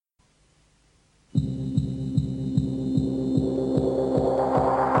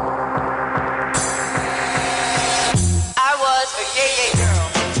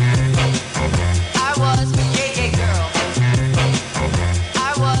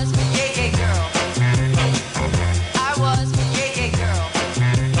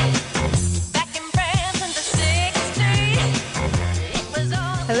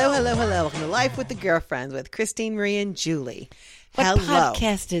Life with the Girlfriends with Christine, Marie, and Julie. What Hello.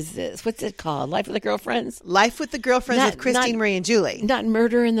 podcast is this? What's it called? Life with the Girlfriends? Life with the Girlfriends with Christine, Marie, and Julie. Not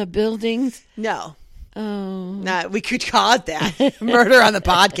Murder in the Buildings? No. Oh. No, we could call it that. Murder on the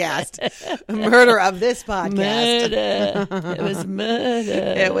podcast. Murder of this podcast. Murder. It was murder.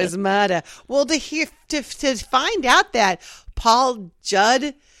 It was murder. Well, to find out that Paul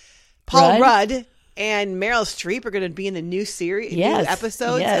Rudd and Meryl Streep are going to be in the new series, new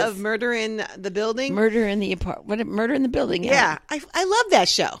episodes of Murder in the Building. Murder in the Murder in the Building. Yeah, I love that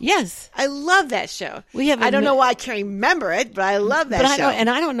show. Yes, I love that show. I don't know why I can't remember it, but I love that show. I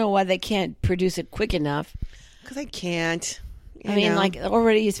don't know why they can't produce it quick enough. Because I can't. I mean, like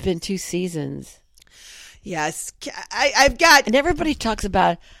already it's been 2 seasons. Yes, I've got. And everybody talks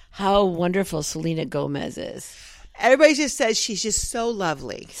about how wonderful Selena Gomez is. Everybody just says she's just so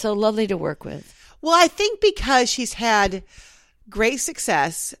lovely. So lovely to work with. Well, I think because she's had great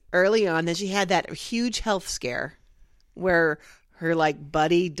success early on, then she had that huge health scare where her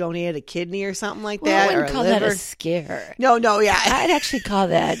buddy donated a kidney or something like that. I wouldn't or call liver. that a scare. No, yeah. I'd actually call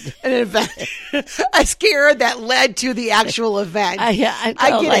that an event. A scare that led to the actual event. I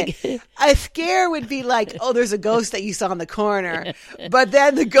get it. A scare would be like, oh, there's a ghost that you saw in the corner, but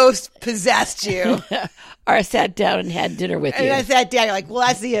then the ghost possessed you. Or I sat down and had dinner with you. And I sat down, you're like, well,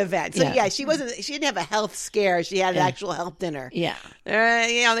 that's the event. So she didn't have a health scare. She had an actual health dinner. Yeah.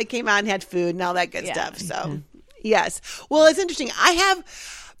 They came out and had food and all that good stuff. So, yes. Well, it's interesting.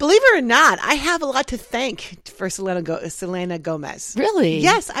 Believe it or not, I have a lot to thank for Selena Gomez. Really?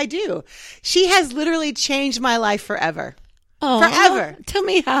 Yes, I do. She has literally changed my life forever. Oh, forever. Tell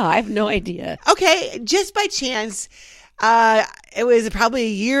me how. I have no idea. Okay, just by chance. It was probably a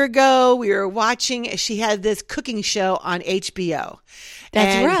year ago. We were watching. She had this cooking show on HBO.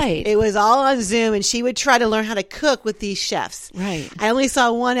 That's right. It was all on Zoom, and she would try to learn how to cook with these chefs. Right. I only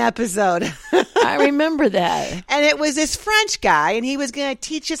saw one episode. I remember that. And it was this French guy, and he was going to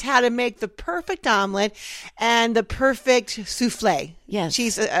teach us how to make the perfect omelet and the perfect souffle. Yes.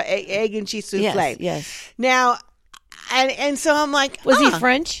 Cheese, egg and cheese souffle. Yes. Now, and so I'm like, was he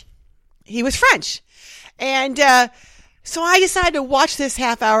French? He was French. And, so I decided to watch this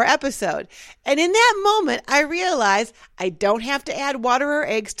half-hour episode. And in that moment, I realized I don't have to add water or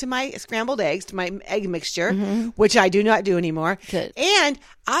eggs to my scrambled eggs, to my egg mixture, which I do not do anymore. Good. And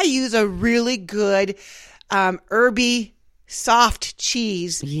I use a really good herby, soft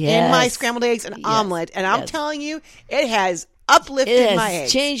cheese in my scrambled eggs and omelet. And I'm telling you, it has uplifted my eggs. It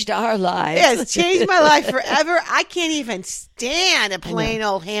has changed our lives. It has changed my life forever. I can't even stand a plain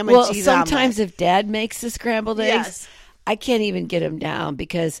old ham and cheese omelet. Sometimes if Dad makes the scrambled eggs, I can't even get them down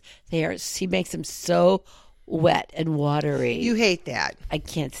because he makes them so wet and watery. You hate that. I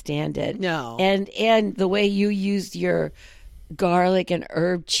can't stand it. No. And the way you used your garlic and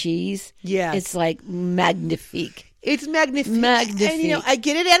herb cheese, it's like magnifique. It's magnifique. And I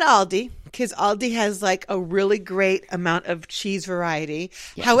get it at Aldi because Aldi has like a really great amount of cheese variety.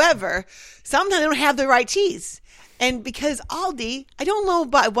 Yeah. However, sometimes they don't have the right cheese. And because Aldi, I don't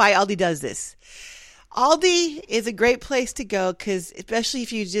know why Aldi does this. Aldi is a great place to go because especially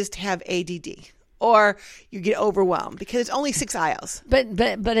if you just have ADD or you get overwhelmed because it's only 6 aisles. But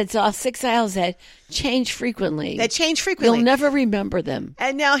it's all 6 aisles that change frequently. You'll never remember them.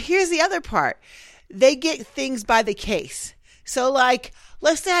 And now here's the other part. They get things by the case. So like,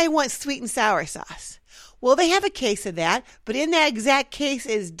 let's say I want sweet and sour sauce. Well, they have a case of that, but in that exact case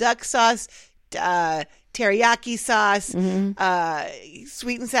is duck sauce, teriyaki sauce,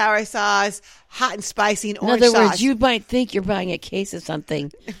 sweet and sour sauce, hot and spicy, and orange sauce. In other words, you might think you're buying a case of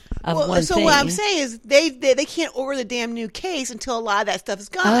something one so thing. What I'm saying is they can't order the damn new case until a lot of that stuff is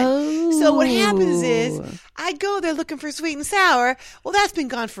gone. So what happens is I go there looking for sweet and sour. Well, that's been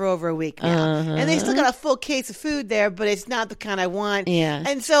gone for over a week now. And they still got a full case of food there, but it's not the kind I want. Yeah.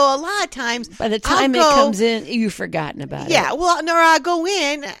 And so a lot of times by the time it comes in, you've forgotten about it. Yeah. Well, no, I'll go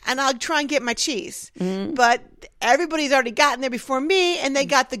in and I'll try and get my cheese. But everybody's already gotten there before me, and they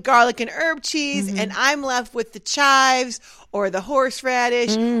got the garlic and herb cheese, and I'm left with the chives or the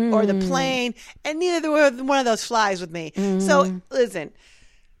horseradish or the plain, and neither one of those flies with me. So listen,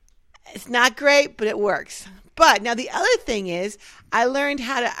 it's not great, but it works. But now the other thing is, I learned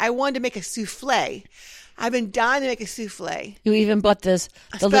I wanted to make a souffle. I've been dying to make a souffle. You even bought the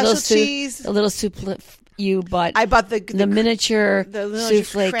little cheese, the little souffle. You bought. I bought the miniature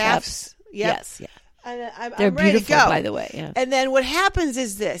souffle crafts. cups. Yep. Yes, They're I'm ready beautiful, to go. By the way. Yeah. And then what happens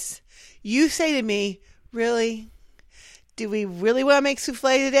is this: you say to me, "Really? Do we really want to make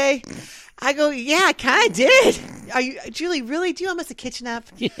souffle today?" I go, "Yeah, I kind of did." Are you, Julie? Really? Do you want us to kitchen up?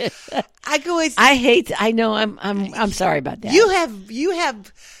 Yeah. I go, I know. I'm sorry about that.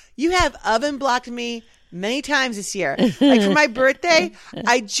 You You have oven blocked me many times this year. Like for my birthday,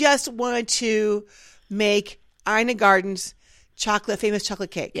 I just wanted to make Ina Garden's famous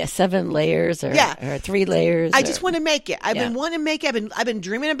chocolate cake. Yeah, 7 layers or 3 layers. I just want to make it. I've been wanting to make it. I've been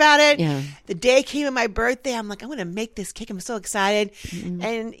dreaming about it. Yeah. The day came of my birthday. I'm like, I'm going to make this cake. I'm so excited. Mm-hmm.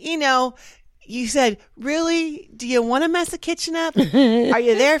 And you said, really? Do you want to mess the kitchen up? Are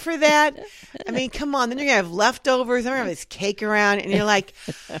you there for that? I mean, come on. Then you're going to have leftovers. I'm going to have this cake around. And you're like,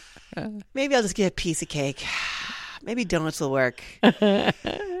 maybe I'll just get a piece of cake. Maybe donuts will work.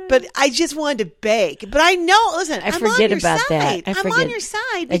 But I just wanted to bake. But I know, listen, I'm on your side. I'm on your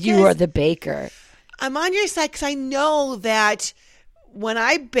side. That you are the baker. I'm on your side because I know that when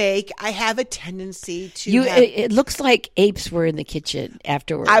I bake, I have a tendency to it looks like apes were in the kitchen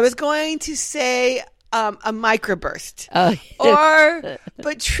afterwards. I was going to say a microburst.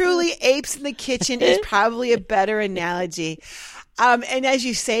 But truly apes in the kitchen is probably a better analogy. And as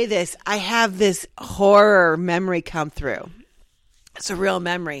you say this, I have this horror memory come through. It's a real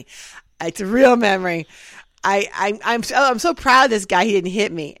memory. I'm so proud of this guy. He didn't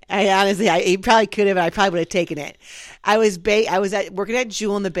hit me. He probably could have, and I probably would have taken it. I was working at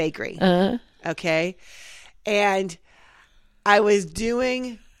Jewel in the bakery. Uh-huh. Okay, and I was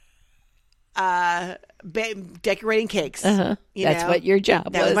doing decorating cakes. Uh-huh. That's what your job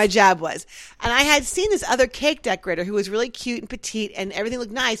was. That was my job was. And I had seen this other cake decorator who was really cute and petite and everything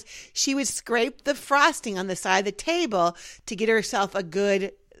looked nice. She would scrape the frosting on the side of the table to get herself a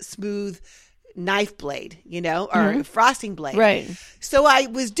good, smooth knife blade, or frosting blade. Right. So I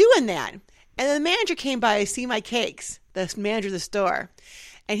was doing that. And then the manager came by to see my cakes, the manager of the store.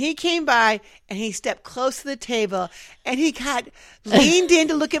 And he came by and he stepped close to the table and he leaned in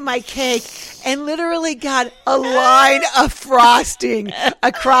to look at my cake and literally got a line of frosting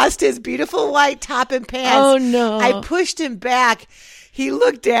across his beautiful white top and pants. Oh, no. I pushed him back. He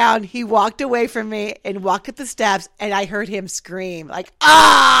looked down, he walked away from me and walked up the steps and I heard him scream like,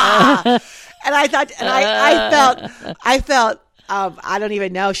 ah! And I thought, and I felt, I don't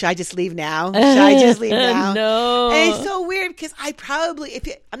even know. Should I just leave now? No. And it's so weird because I'm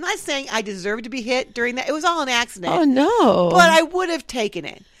not saying I deserve to be hit during that. It was all an accident. Oh, no. But I would have taken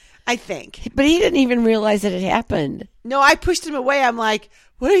it, I think. But he didn't even realize that it happened. No, I pushed him away. I'm like,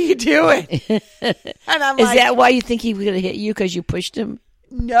 what are you doing? And I'm Is that why you think he would have hit you because you pushed him?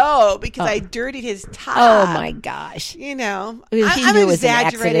 No, because I dirtied his top. Oh, my gosh. I'm knew it was an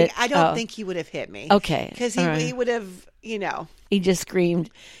exaggerating. accident. I don't think he would have hit me. Okay. Because he would have, He just screamed.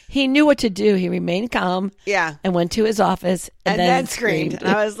 He knew what to do. He remained calm. Yeah. And went to his office and then screamed. And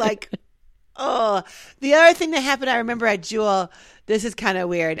I was like, oh. The other thing that happened, I remember at Jewel, this is kind of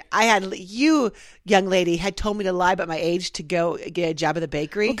weird. You, young lady, had told me to lie about my age to go get a job at the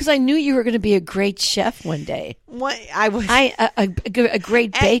bakery. Because I knew you were going to be a great chef one day. I was a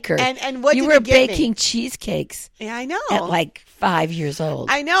great baker. And what you did were you give baking me? Cheesecakes. Yeah, I know. At like 5 years old.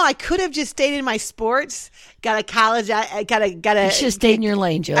 I know. I could have just stayed in my sports. Got a college. I got a. You should have stayed in your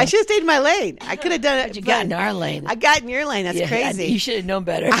lane, Joe. I should have stayed in my lane. I could have done it. But you got in our lane. I got in your lane. That's crazy. You should have known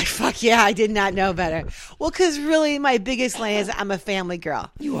better. I did not know better. Well, because really, my biggest lane is I'm a family girl.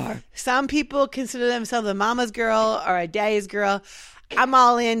 You are. Some people consider themselves a mama's girl or a daddy's girl. I'm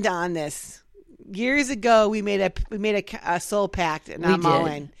all in on this. Years ago, we made a soul pact, and I'm all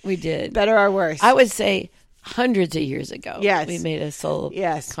in. We did. Better or worse? I would say hundreds of years ago. Yes. We made a soul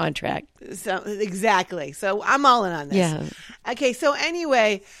contract. So exactly. So I'm all in on this. Yeah. Okay. So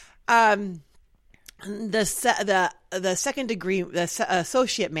anyway, the second degree, the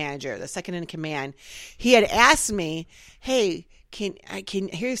associate manager, the second in command, he had asked me, "Hey,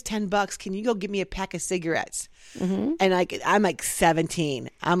 here's $10. Can you go get me a pack of cigarettes?" Mm-hmm. And I'm like 17.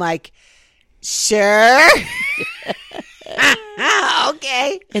 I'm like, sure.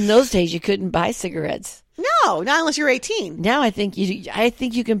 Okay. In those days, you couldn't buy cigarettes. No, not unless you're 18. Now I think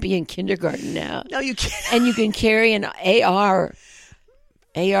you can be in kindergarten now. No, you can't. And you can carry an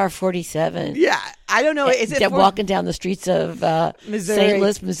AR-47. Yeah, I don't know. Is it walking down the streets of St.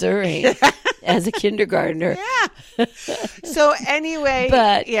 Louis, Missouri, as a kindergartner? Yeah. So anyway,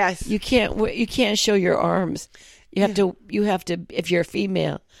 but yes, you can't show your arms. You have to. If you're a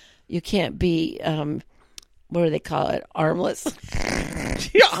female, you can't be. What do they call it? Armless.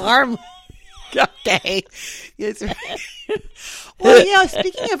 Arm. Okay. Yes. Well,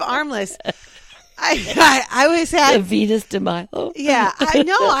 speaking of armless, I was at the Venus de Milo. Yeah, I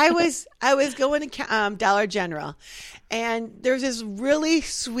know. I was going to Dollar General, and there's this really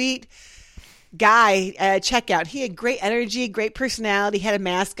sweet guy at checkout. He had great energy, great personality, had a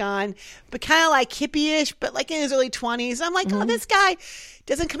mask on, but kind of like hippie-ish, but like in his early 20s. I'm like, oh, this guy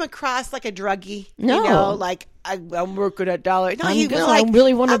doesn't come across like a druggie. No. I'm working at Dollar. No, I he was like,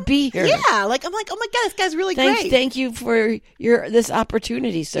 really want to be here. yeah, like I'm like, oh my god, this guy's really great. Thank you for this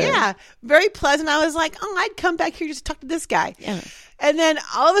opportunity, sir. Yeah, very pleasant. I was like, oh, I'd come back here just to talk to this guy. Yeah. And then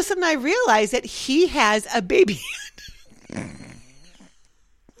all of a sudden I realized that he has a baby.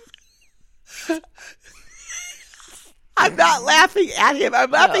 I'm not laughing at him.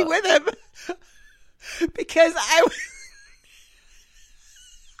 I'm laughing with him because I was.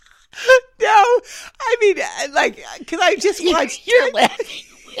 No, I mean, like, because I just watched. You're laughing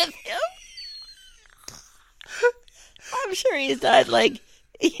with him. I'm sure he's not like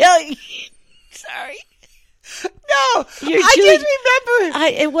yelling. Sorry. No, I just remember.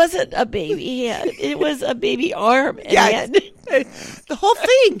 It wasn't a baby hand. It was a baby arm and hand. The whole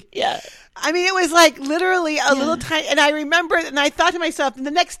thing. Yeah. I mean, it was like literally a little tiny. And I remember, and I thought to myself, and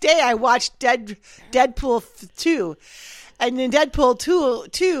the next day I watched Deadpool 2. And in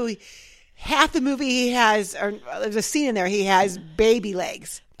Deadpool 2, half the movie he has, or there's a scene in there, he has baby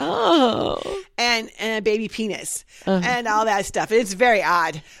legs. Oh. And a baby penis and all that stuff. And it's very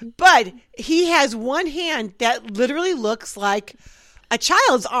odd. But he has one hand that literally looks like a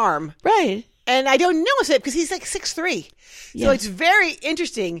child's arm. Right. And I don't notice it because he's like 6'3". Yeah. So it's very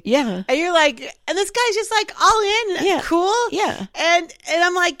interesting. Yeah. And you're like, and this guy's just like all in, cool. Yeah. And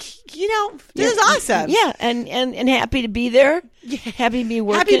I'm like, this is awesome. Yeah. And happy to be there. Yeah. Happy to be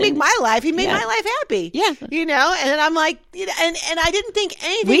working. Happy to make my life. He made my life happy. Yeah. And then I'm like, and I didn't think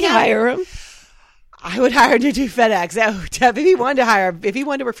anything. We'd hire him. I would hire him to do FedEx. If he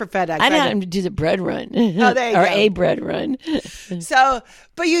wanted to work for FedEx. I'd hire him to do the bread run. Oh, there you or go. a bread run. So,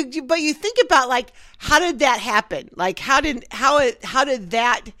 but you think about like, how did that happen? Like, how did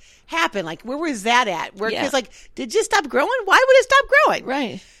that happen? Like, where was that at? Where, because like, did it just stop growing? Why would it stop growing?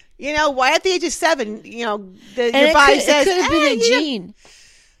 Right. Why at the age of 7, your body says, it could have been a gene.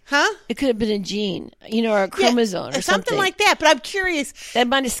 Huh? It could have been a gene, or a chromosome or something like that. But I'm curious. That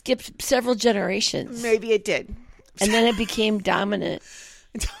might have skipped several generations. Maybe it did. And then it became dominant.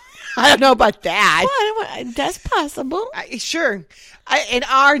 I don't know about that. Well, that's possible. Sure. In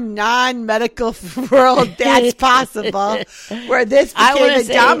our non-medical world, that's possible. Where this became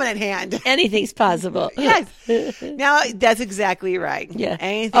the dominant hand. Anything's possible. Yes. Now, that's exactly right. Yeah.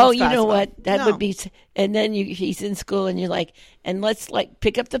 Anything's possible. You possible. know what? That would be... And then he's in school and you're like, and let's like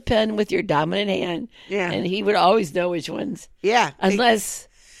pick up the pen with your dominant hand. Yeah. And he would always know which ones. Yeah. Unless...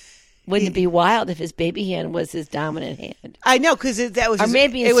 Wouldn't it be wild if his baby hand was his dominant hand? I know, because that was. Or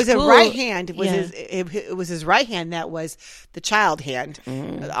maybe it was school, a right hand. It was his right hand that was the child hand,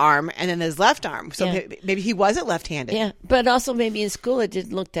 arm, and then his left arm. So maybe he wasn't left-handed. Yeah, but also maybe in school it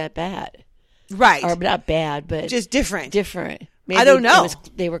didn't look that bad. Right. Or not bad, but just different. Different. Maybe I don't know.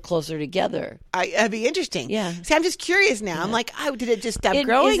 They were closer together. That'd be interesting. Yeah. See, I'm just curious now. Yeah. I'm like, did it just stop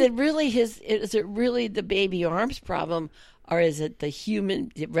growing? Is it really the baby arms problem? Or is it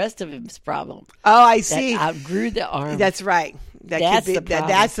the rest of him's problem? Oh, I see. That outgrew the arm. That's right. That's the problem.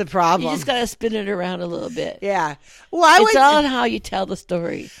 That's the problem. You just got to spin it around a little bit. Yeah. Well, it's all in how you tell the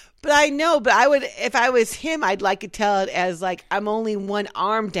story. But I know, but I would, if I was him, I'd like to tell it as like, I'm only one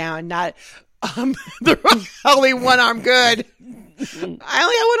arm down, not only one arm good. I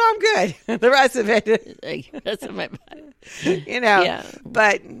only have one arm good. The rest of it. That's in my mind. Yeah.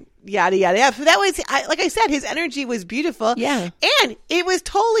 But yada, yada, yada. So that was, like I said, his energy was beautiful. Yeah. And it was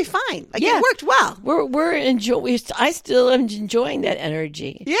totally fine. Like, it worked well. I still am enjoying that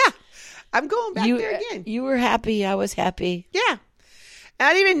energy. Yeah. I'm going back there again. You were happy. I was happy. Yeah. And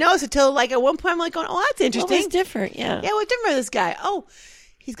I didn't even notice until, like, at one point I'm like going, oh, that's interesting. Well, it's different, yeah. Yeah, what's different with this guy? Oh,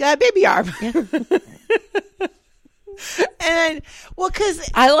 he's got a baby arm. Yeah. And, well, because...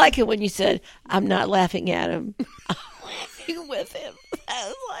 I like it when you said, I'm not laughing at him. I'm laughing with him. I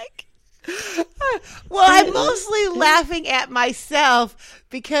was like... Well, I'm mostly laughing at myself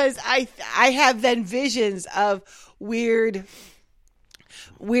because I have then visions of weird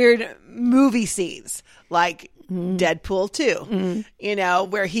movie scenes like Deadpool 2,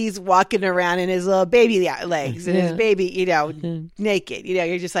 where he's walking around in his little baby legs and his baby, naked.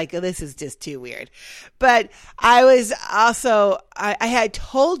 You're just like, oh, this is just too weird. But I was also, I had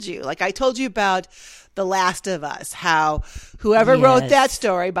told you, like I told you about The Last of Us, how whoever wrote that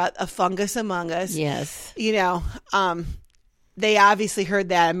story about a fungus among us, they obviously heard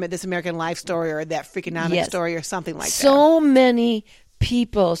this American Life story or that Freakonomics story or something like that. So many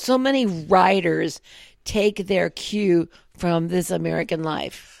people, so many writers take their cue from This American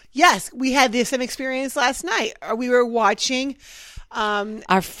Life. Yes, we had the same experience last night. We were watching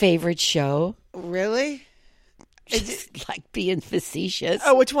our favorite show. Really? Just like being facetious.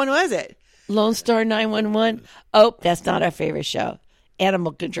 Oh, which one was it? Lone Star 911. Oh, that's not our favorite show.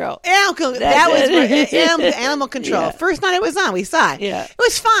 animal control. That was animal control. Yeah. First night it was on, we saw it. Yeah. It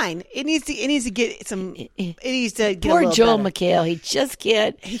was fine. It needs to get some. It needs to get a Poor little Joel better. McHale. He just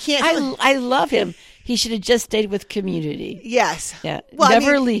can't. He can't. I love him. He should have just stayed with Community. Yes. Yeah. Well,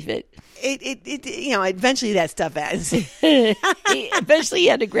 Never I mean, leave it. It eventually that stuff ends. Eventually, he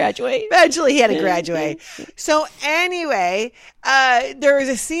had to graduate. Eventually, he had to graduate. So anyway, there was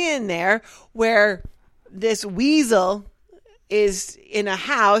a scene there where this weasel is in a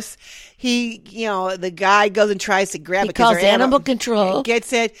house. The guy goes and tries to grab it. He calls animal control.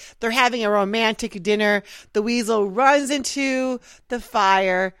 Gets it. They're having a romantic dinner. The weasel runs into the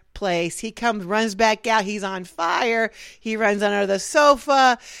fireplace. He runs back out. He's on fire. He runs under the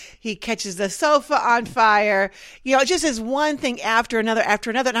sofa. He catches the sofa on fire. Just as one thing after another.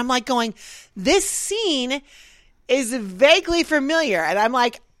 And I'm like going, this scene is vaguely familiar. And I'm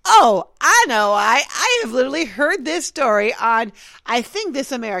like, oh, I know. I have literally heard this story on, I think,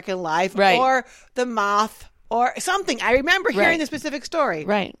 This American Life Right. or The Moth or something. I remember hearing Right. the specific story.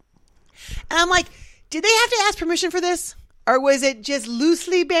 Right. And I'm like, did they have to ask permission for this? Or was it just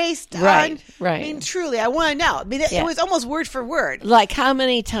loosely based Right, on? right. I mean, truly, I want to know. I mean, Yeah. it was almost word for word. Like how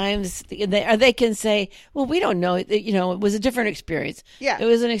many times they can say, well, we don't know. It was a different experience. Yeah. It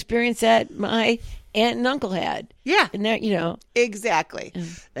was an experience that my aunt and uncle had. Yeah. And that, Exactly.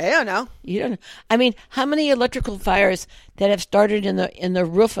 They don't know. you don't know. I mean, how many electrical fires that have started in the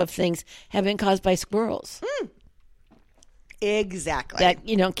roof of things have been caused by squirrels Exactly.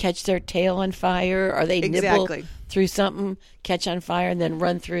 that, catch their tail on fire, or they Exactly. nibble through something, catch on fire, and then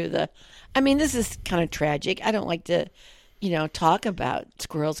run through I mean, this is kind of tragic. I don't like to, talk about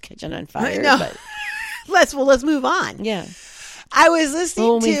squirrels catching on fire. No. But Let's move on. yeah. I was listening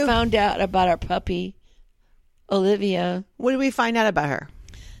Well, when we to. found out about our puppy, Olivia, What did we find out about her?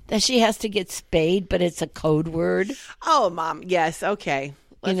 that she has to get spayed, but it's a code word. Oh, Mom. Yes. Okay.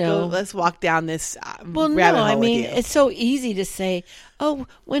 Let's go. Let's walk down this Well, rabbit no, hole I mean, with you. it's so easy to say, oh,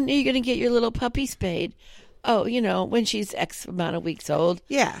 when are you going to get your little puppy spayed? Oh, when she's X amount of weeks old.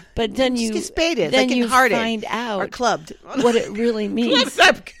 Yeah. But then Just you get spaded, then like in you Hearted find out or clubbed. what it really means.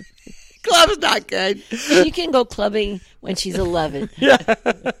 Club's not good. You can go clubbing when she's 11.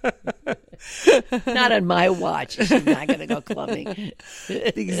 Not on my watch. She's not going to go clubbing.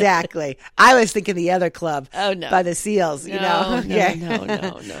 Exactly. I was thinking the other club. Oh, no. By the seals. No.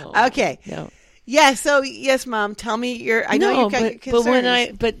 Okay. No. Yeah. So yes, Mom. Tell me your. I know you've got your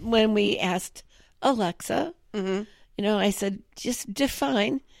concerns. but when we asked Alexa, I said, just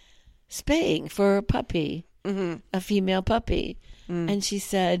define spaying for a puppy, a female puppy, and she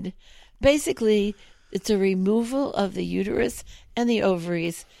said, basically, it's a removal of the uterus and the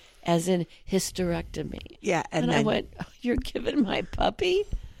ovaries, as in hysterectomy. Yeah, and then, I went, oh, you're giving my puppy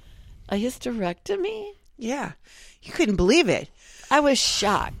a hysterectomy? Yeah, you couldn't believe it. I was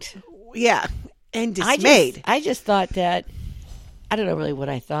shocked. Yeah, and dismayed. I just thought that. I don't know really what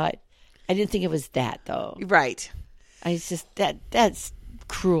I thought. I didn't think it was that though. Right. I just that's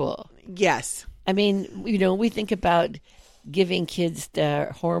cruel. Yes. I mean, we think about giving kids the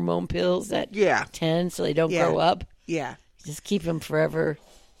hormone pills at 10 so they don't grow up. Yeah. Just keep them forever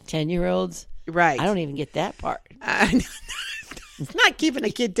 10-year-olds. Right. I don't even get that part. It's not keeping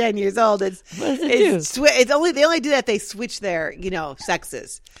a kid 10 years old. It's what does it do? It's only they only do that. They switch their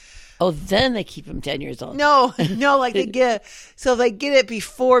sexes. Oh, then they keep them 10 years old. No, like they get so if they get it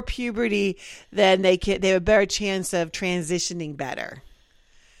before puberty, then they have a better chance of transitioning better.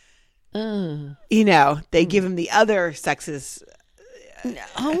 They give them the other sexes.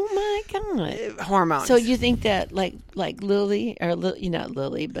 Oh my God! Hormones. So you think that like Lily or not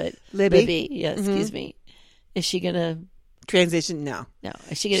Lily but Libby? Yes, excuse me. Is she gonna transition? No.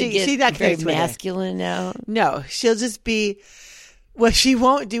 Is she gonna get she's not very connected with it. masculine now? No, she'll just be. What she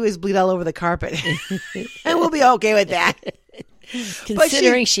won't do is bleed all over the carpet, and we'll be okay with that.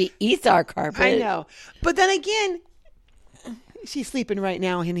 Considering she eats our carpet, I know. But then again, she's sleeping right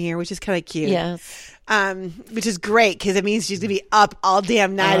now in here, which is kind of cute. Yes. Which is great because it means she's gonna be up all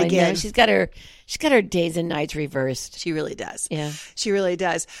damn night again. She's got her days and nights reversed. She really does. Yeah, she really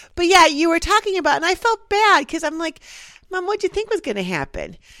does. But yeah, you were talking about, and I felt bad because I'm like, Mom, what do you think was going to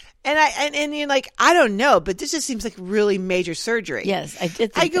happen? And you're like, I don't know, but this just seems like really major surgery. Yes, I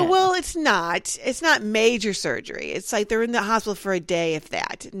did. I go, well, it's not. It's not major surgery. It's like they're in the hospital for a day, if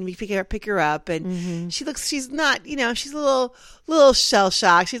that. And we pick her up, and she's not. She's a little shell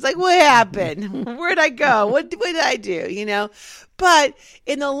shocked. She's like, what happened? Where'd I go? What did I do? But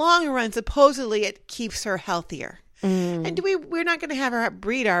in the long run, supposedly it keeps her healthier. And we're not going to have her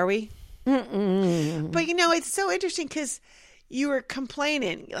breed, are we? Mm-mm. But it's so interesting because you were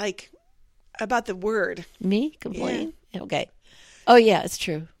complaining about the word. Me complain? Yeah. Okay. Oh, yeah, it's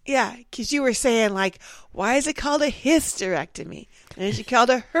true. Yeah, because you were saying, like, why is it called a hysterectomy? And it should be called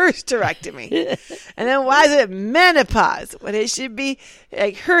a hysterectomy. And then why is it menopause when it should be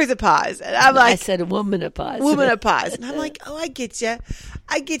like hersopause? And I'm like, I said womanopause. Womanopause. And I'm like, oh, I get you.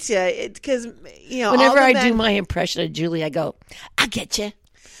 I get you. It's because, you know, Whenever all the I do men- my impression of Julie, I go, I get you.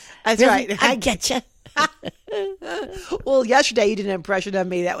 That's Really? right. I get you. Well, yesterday you did an impression of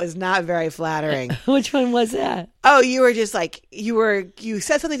me that was not very flattering. Which one was that? Oh, you were just like, you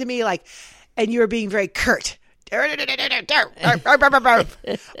said something to me like, and you were being very curt. Or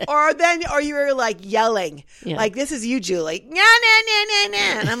you were like yelling, Yeah. like, this is you, Julie. Nah, nah, nah, nah,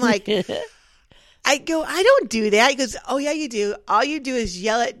 nah. And I'm like, I go, I don't do that. He goes, oh yeah, you do. All you do is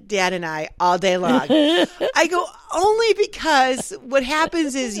yell at Dad and I all day long. I go, only because what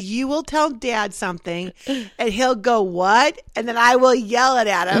happens is you will tell Dad something and he'll go, what? And then I will yell it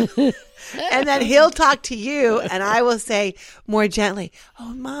at him. And then he'll talk to you and I will say more gently,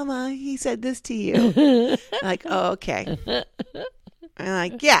 oh, Mama, he said this to you. I'm like, oh, okay. I'm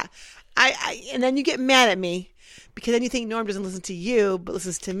like, yeah. And then you get mad at me because then you think Norm doesn't listen to you, but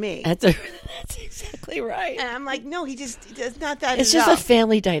listens to me. That's exactly right. And I'm like, no, he does not that. It's at just all. a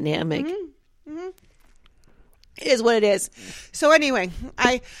family dynamic. It is what it is. So anyway,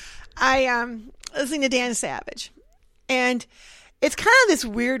 I listening to Dan Savage, and it's kind of this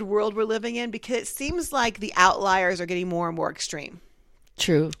weird world we're living in because it seems like the outliers are getting more and more extreme.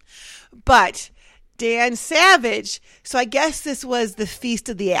 True. But Dan Savage, so I guess this was the Feast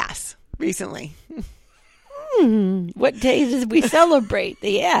of the Ass recently. What day did we celebrate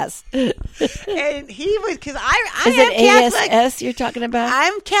the ass? And he was, because I Is am it Catholic. ASS you're talking about?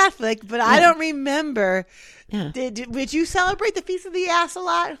 I'm Catholic, but I don't remember. Yeah. Did you celebrate the Feast of the Ass a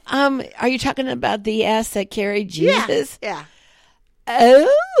lot? Are you talking about the ass that carried Jesus? Yeah.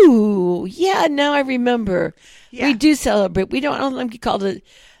 Oh, yeah. Now I remember. Yeah. We do celebrate. I don't think we called it.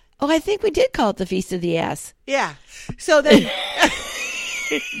 Oh, I think we did call it the Feast of the Ass. Yeah. So then,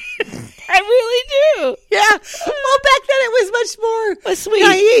 I really do. yeah. Well, back then it was much more Sweet.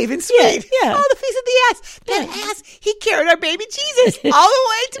 naive and sweet. Yeah. Oh, the Feast of the Ass. That ass, he carried our baby Jesus all the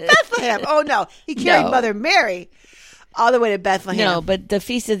way to Bethlehem. Oh, no. He carried No. Mother Mary all the way to Bethlehem. No, but the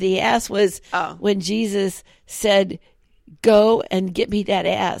Feast of the Ass was Oh. when Jesus said, "Go and get me that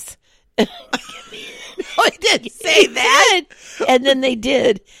ass." Oh, he didn't say that. And then they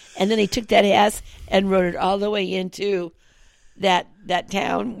did. And then he took that ass and rode it all the way into that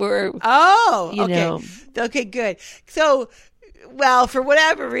town where Oh, You okay. know. Okay, good. So, well, for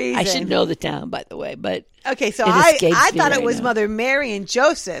whatever reason. I should know the town, by the way, but Okay, so It I escapes me thought it right was now. Mother Mary and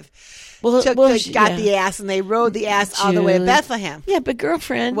Joseph well, got the ass and they rode the ass all the way to Julie. Bethlehem. Yeah, but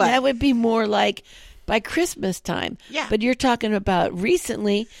girlfriend, What? that would be more like by Christmas time. Yeah. But you're talking about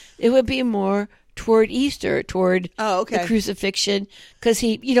recently, it would be more toward Easter, toward Oh, okay. the crucifixion, because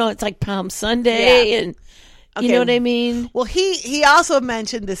it's like Palm Sunday, Yeah. and Okay. you know what I mean? Well, he also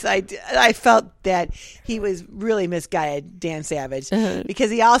mentioned this idea. I felt that he was really misguided, Dan Savage, because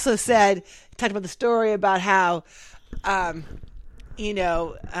he also talked about the story about how,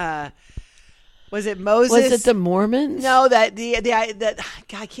 was it Moses? Was it the Mormons? No, that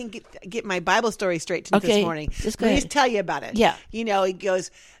God, I can't get my Bible story straight this Okay, morning. just go Let me ahead. just tell you about it. Yeah. he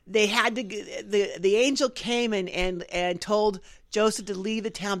goes. They had to. The angel came and told Joseph to leave the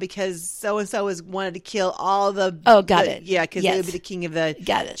town because so and so wanted to kill all the. Oh, got it. Yeah, because Yes. he would be the king of the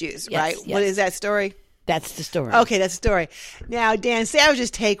Got it. Jews, Yes, right? yes. What is that story? That's the story. Okay, that's the story. Now, Dan Savage's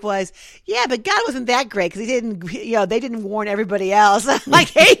take was, yeah, but God wasn't that great because they didn't warn everybody else. Like,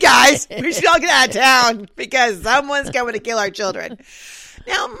 hey guys, we should all get out of town because someone's coming to kill our children.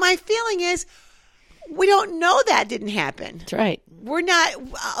 Now, my feeling is, we don't know that didn't happen. That's right. We're not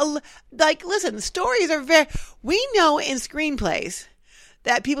listen, the stories are we know in screenplays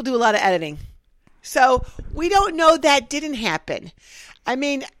that people do a lot of editing. So we don't know that didn't happen. I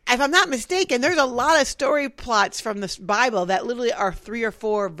mean, if I'm not mistaken, there's a lot of story plots from the Bible that literally are 3 or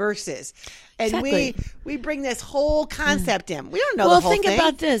 4 verses. And Exactly. we bring this whole concept in. We don't know Well, the whole think thing.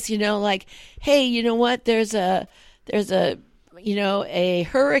 about this. Like, hey, you know what? There's a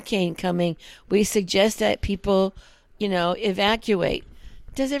hurricane coming. We suggest that people, evacuate.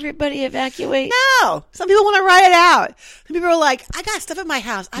 Does everybody evacuate? No. Some people want to write it out. Some people are like, I got stuff at my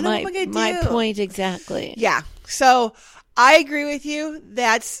house. I don't know what I'm going to do. My point exactly. Yeah. So I agree with you.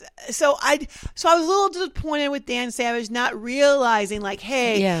 So I was a little disappointed with Dan Savage not realizing, like,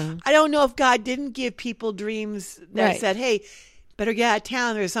 hey, Yeah. I don't know if God didn't give people dreams that Right. said, hey, better get out of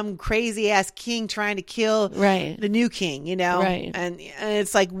town. There's some crazy ass king trying to kill Right. the new king, Right. and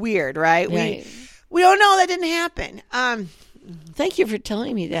it's like weird, right? Right. We don't know that didn't happen. Thank you for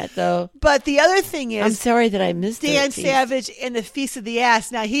telling me that, though. But the other thing is, I'm sorry that I missed Dan it. Savage in the Feast of the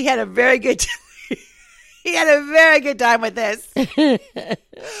Ass. Now he had a very good he had a very good time with this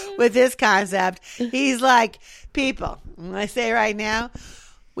with this concept. He's like, people, I'm gonna say right now,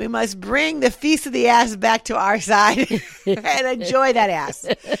 we must bring the Feast of the Ass back to our side and enjoy that ass.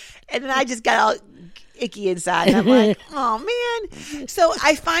 And then I just got all icky inside. And I'm like, oh man. So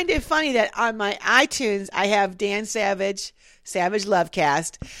I find it funny that on my iTunes I have Dan Savage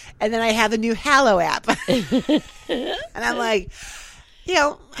Lovecast, and then I have the new Hallow app. And I'm like,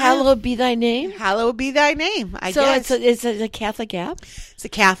 Hallowed be thy name. Hallowed be thy name. I So guess it's a Catholic app. it's a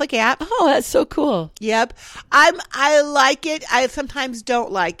Catholic app. Oh, that's so cool. Yep. I like it. I sometimes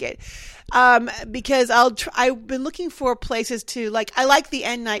don't like it. Because I've been looking for places to I like the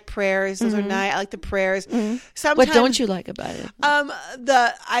end night prayers. Those are nice. I like the prayers. Sometimes, What don't you like about it?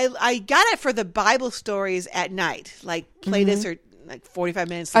 I got it for the Bible stories at night. Playlists are 45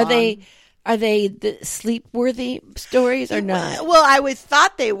 minutes long. Are they the sleep-worthy stories or not? Well, I would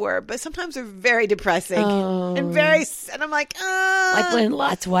thought they were, but sometimes they're very depressing and and I'm like, Like when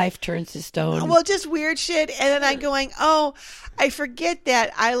Lot's wife turns to stone. well, just weird shit. And then I'm going, I forget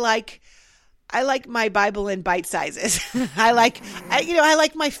that I like my Bible in bite sizes. I like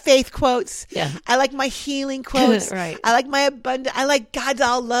my faith quotes. Yeah. I like my healing quotes. Right. I like my abundant. I like God's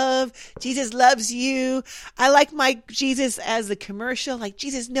all love. Jesus loves you. I like my Jesus as the commercial, like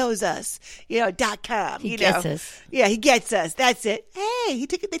Jesus knows us, .com. He gets us. Yeah, he gets us. That's it. Hey, they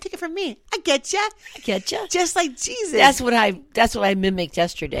took it from me. I get ya. Just like Jesus. That's what I mimicked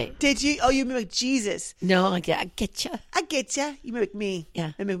yesterday. Did you? Oh, you mimicked Jesus. No, I get you. I get ya. You mimic me.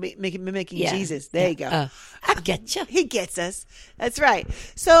 Yeah. Mimicking Yeah. Jesus. There you go. I get you. He gets us. That's right.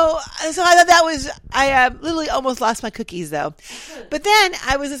 So I thought that was. I literally almost lost my cookies though, but then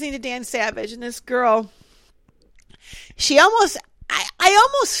I was listening to Dan Savage and this girl. She almost. I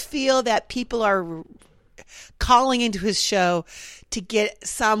almost feel that people are calling into his show to get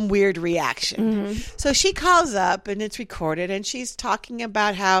some weird reaction. So she calls up and it's recorded, and she's talking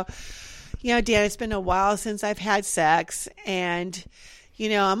about how, Dan, it's been a while since I've had sex, and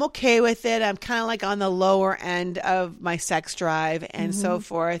I'm okay with it. I'm kind of on the lower end of my sex drive and so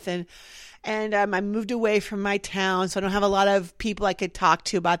forth. And I moved away from my town, so I don't have a lot of people I could talk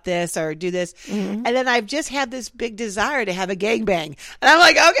to about this or do this. And then I've just had this big desire to have a gangbang. And I'm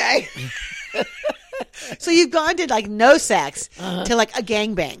like, okay. So you've gone to no sex to a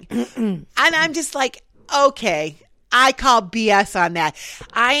gangbang. And I'm just like, okay, I call BS on that.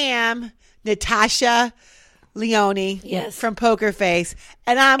 I am Natasha Leone from Poker Face,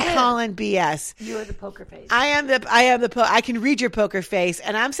 and I'm calling BS. You're the poker face. I am the I can read your poker face,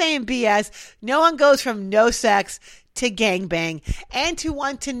 and I'm saying BS. No one goes from no sex to gangbang, and to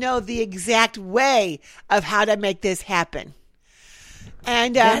want to know the exact way of how to make this happen.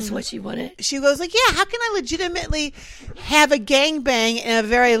 And that's what she wanted. She goes yeah, how can I legitimately have a gangbang in a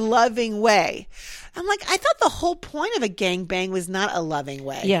very loving way? I'm like, I thought the whole point of a gangbang was not a loving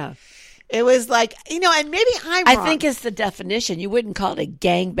way. Yeah. It was and maybe I'm wrong. I think it's the definition. You wouldn't call it a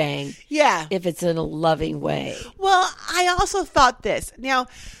gangbang. Yeah. If it's in a loving way. Well, I also thought this. Now,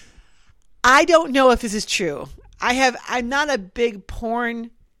 I don't know if this is true. I'm not a big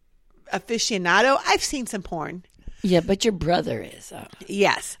porn aficionado. I've seen some porn. Yeah, but your brother is.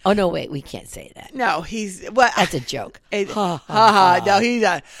 Yes. Oh, no, wait, we can't say that. No, he's what? That's a joke. No, he's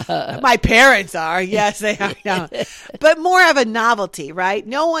my parents are. Yes, they are. No. But more of a novelty, right?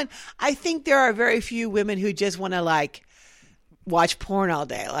 I think there are very few women who just want to watch porn all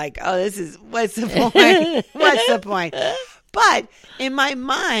day. What's the point? What's the point? But in my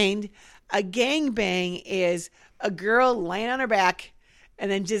mind, a gangbang is a girl laying on her back and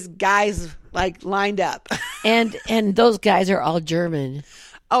then just guys lined up. And those guys are all German.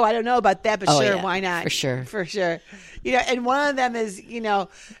 Oh, I don't know about that, but sure, yeah, why not? For sure. For sure. And one of them is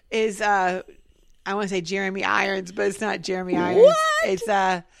I want to say Jeremy Irons, but it's not Jeremy Irons. What? It's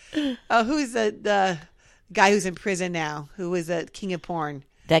who's the guy who's in prison now, who was a king of porn?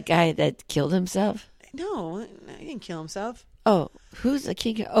 That guy that killed himself? No, he didn't kill himself. Oh, who's the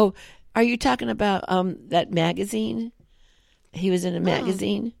king? Oh, are you talking about that magazine? He was in a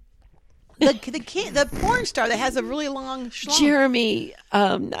magazine. The porn star that has a really long schlong. Jeremy,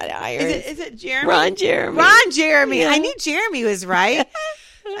 not Irons. Is it Jeremy? Ron Jeremy. Ron Jeremy. Yeah. I knew Jeremy was right.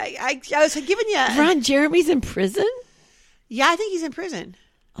 I was giving you. Ron Jeremy's in prison? Yeah, I think he's in prison.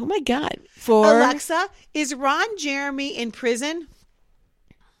 Oh my God! For Alexa, is Ron Jeremy in prison?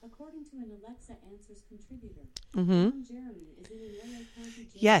 According to an Alexa Answers contributor, Mm-hmm. Ron Jeremy is in an LA County jail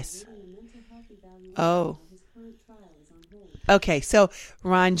Yes. awaiting a mental health evaluation Oh. while his current trial is on hold. Okay, so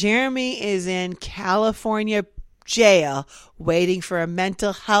Ron Jeremy is in California jail waiting for a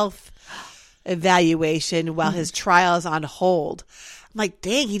mental health evaluation while his trial is on hold. I'm like,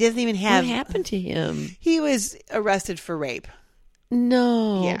 dang, he doesn't even have. What happened to him? He was arrested for rape.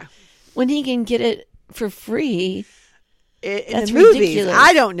 No. Yeah. When he can get it for free. In That's the movies, ridiculous.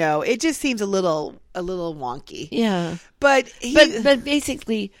 I don't know. It just seems a little wonky. Yeah. But But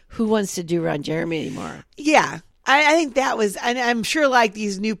basically, who wants to do Ron Jeremy anymore? yeah. I think that was, and I'm sure like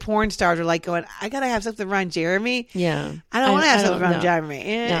these new porn stars are like going, I gotta have something with Ron Jeremy. Yeah. I don't want to have something with don't Ron know. Jeremy.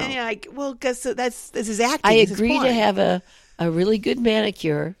 And No. you're like, well, because this is acting. I this is agree porn. to have a really good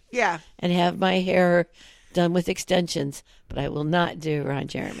manicure Yeah. and have my hair done with extensions, but I will not do Ron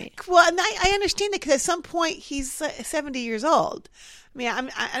Jeremy. Well, and I understand that because at some point he's 70 years old. I mean,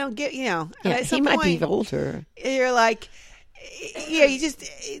 I don't get, Yeah, at he some might point, be older. you're like, you just,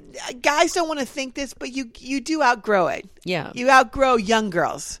 guys don't want to think this, but you do outgrow it. Yeah. You outgrow young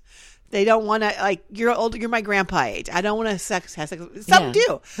girls. They don't want to, like, you're older, you're my grandpa age. I don't want to have sex. Some Yeah,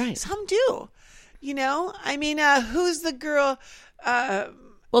 do. right. Some do. I mean, who's the girl?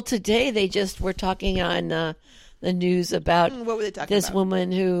 Well, today they just were talking on the news about What were they talking this about?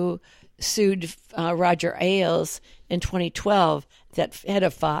 woman who sued Roger Ailes in 2012, that head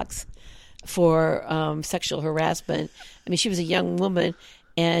of Fox, for sexual harassment. I mean, she was a young woman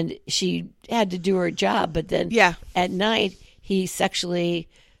and she had to do her job, but then Yeah. at night he sexually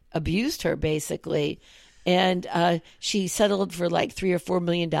abused her basically, and she settled for like $3 or $4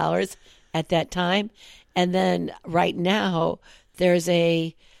 million at that time. And then right now there's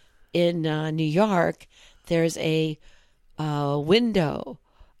in New York there's a window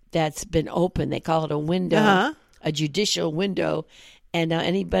that's been open. They call it a window, Uh-huh. a judicial window, and now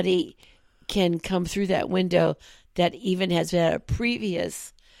anybody can come through that window that even has had a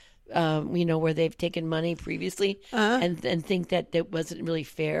previous, where they've taken money previously, and think that it wasn't really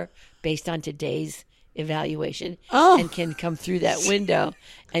fair based on today's evaluation, and can come through that window.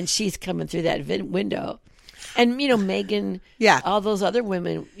 And she's coming through that window. And, Megan, Yeah. all those other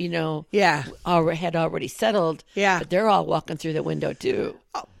women, Yeah. had already settled. Yeah. But they're all walking through the window, too.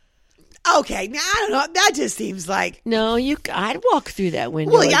 Okay. Now, I don't know. That just seems like, No, I'd walk through that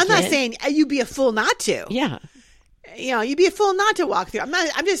window. well, I'm not again. saying you'd be a fool not to. Yeah. You'd be a fool not to walk through.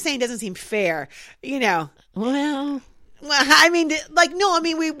 I'm just saying it doesn't seem fair. Well, Well, I mean, like, no, I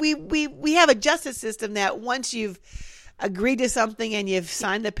mean, we have a justice system that once you've agreed to something and you've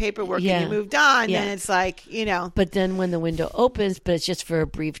signed the paperwork Yeah. and you moved on, Yeah. then it's like, but then when the window opens, but it's just for a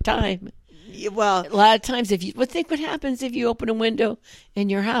brief time. well, A lot of times, think what happens if you open a window in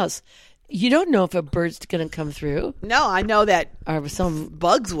your house? You don't know if a bird's going to come through no, I know that or some.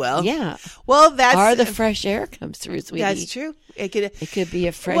 bugs will. Yeah. Well, that's Or the fresh air comes through, sweetie. that's true. It could be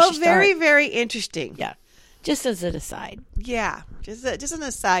a fresh well, start. very, very interesting. Yeah. Just as an aside. Yeah. Just on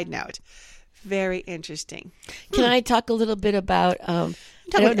a side note, very interesting. Can I talk a little bit about? I don't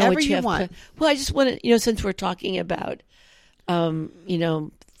know whatever what you have. want. Well, I just want to, since we're talking about,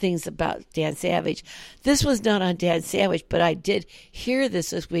 things about Dan Savage. This was not on Dan Savage, but I did hear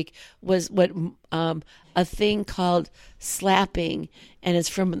this week. Was what a thing called slapping, and it's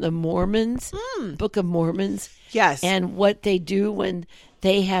from the Mormons, Book of Mormons. Yes. And what they do when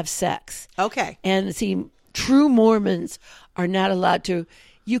they have sex. Okay. And see, true Mormons are not allowed to.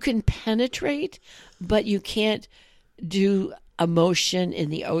 You can penetrate, but you can't do emotion in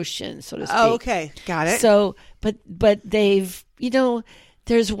the ocean, so to speak. Oh, okay. Got it. So, but they've,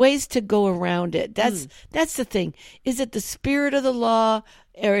 there's ways to go around it. That's the thing. Is it the spirit of the law,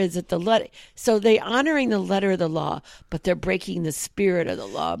 or is it the letter? So they honoring the letter of the law, but they're breaking the spirit of the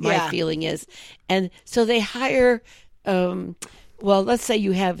law. My Yeah. feeling is, and so they hire. Well, let's say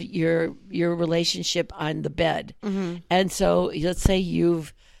you have your relationship on the bed, and so let's say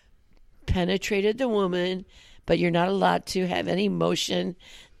you've penetrated the woman, but you're not allowed to have any motion.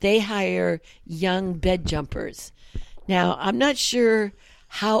 They hire young bed jumpers. Now, I'm not sure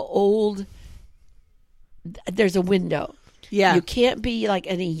how old. There's a window. Yeah. You can't be like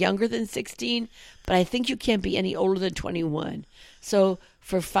any younger than 16, but I think you can't be any older than 21. So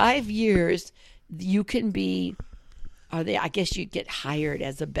for 5 years, you can be. I guess you get hired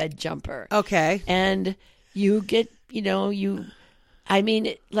as a bed jumper. Okay. And you get,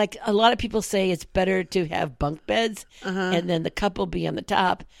 like a lot of people say it's better to have bunk beds and then the couple be on the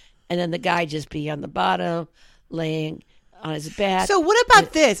top and then the guy just be on the bottom laying on his back. So what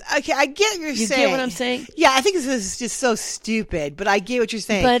about this? Okay, I get what you're You saying. get what I'm saying? Yeah, I think this is just so stupid, but I get what you're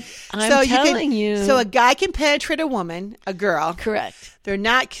saying. But I'm telling you- So a guy can penetrate a woman, a girl. Correct. They're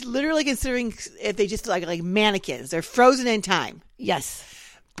not literally considering if they just like mannequins. They're frozen in time. Yes.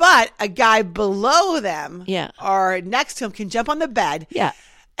 But a guy below them Yeah. or next to him can jump on the bed. Yeah.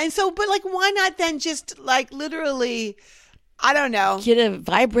 And so, but like, why not then just like literally, I don't know. Get a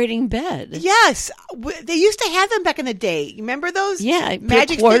vibrating bed. Yes, they used to have them back in the day. You remember those? Yeah,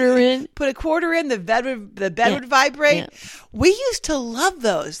 magic put a quarter things? in. Put a quarter in. The bed would vibrate. Yeah. We used to love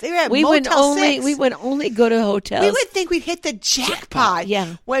those. They were at We would Motel 6. only go to hotels. We would think we'd hit the jackpot.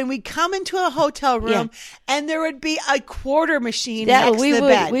 Yeah. When we come into a hotel room and there would be a quarter machine that next we to the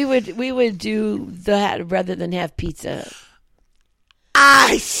would bed. we would do that rather than have pizza.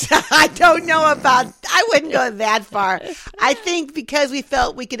 I don't know about. I wouldn't go that far. I think because we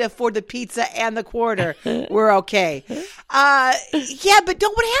felt we could afford the pizza and the quarter, we're okay. Yeah, but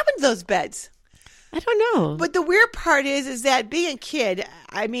what happened to those beds? I don't know. But the weird part is that being a kid,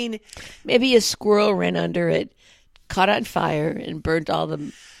 I mean, Maybe a squirrel ran under it, caught on fire, and burnt all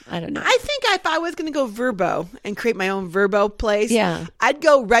the. I don't know. I think if I was going to go Verbo and create my own Verbo place, Yeah. I'd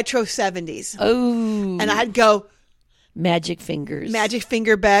go retro 70s. Oh, And I'd go magic fingers. magic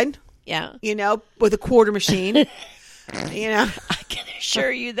finger bed, Yeah. with a quarter machine. I can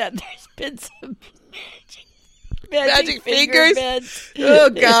assure you that there's been some Magic finger fingers? beds. Oh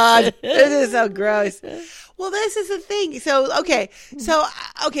God, this is so gross. Well, this is the thing. So the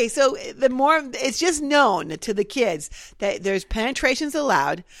more it's just known to the kids that there's penetrations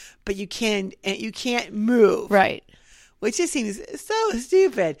allowed, but you can't move, Right. which just seems so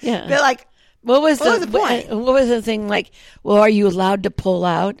stupid. Yeah. But like, What was the point? What was the thing like? Well, are you allowed to pull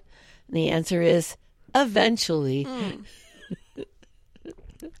out? And the answer is eventually.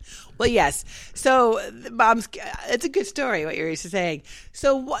 well, yes. So mom's. It's a good story what you're saying.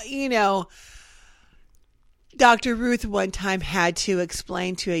 So Dr. Ruth one time had to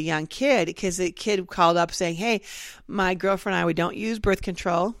explain to a young kid because the kid called up saying, "Hey, my girlfriend and I, we don't use birth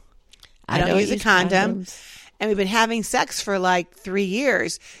control. I don't use a condom. condoms. And we've been having sex for like 3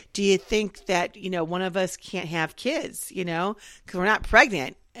 years. Do you think that, one of us can't have kids, because we're not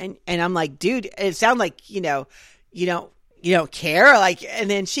pregnant?" And I'm like, dude, it sounds like, you don't care. Like, and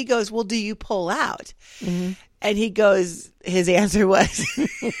then she goes, "Well, do you pull out?" Mm-hmm. And his answer was,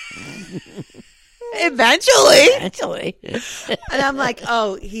 eventually. Actually, And I'm like,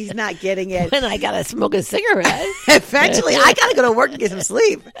 oh, he's not getting it. when I gotta smoke a cigarette. Eventually, I got to go to work and get some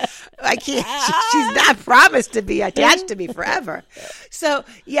sleep. I can't. She's not promised to be attached to me forever. So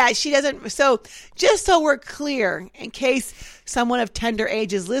yeah, she doesn't. So just so we're clear, in case someone of tender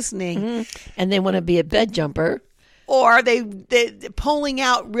age is listening, And they want to be a bed jumper. or they pulling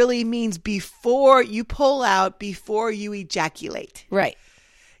out really means before you pull out, before you ejaculate. Right.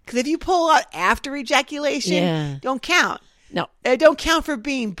 Because if you pull out after ejaculation, Yeah. don't count. No. It don't count for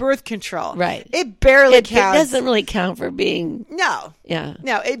being birth control. Right. It barely It counts. doesn't really count for being. No. Yeah.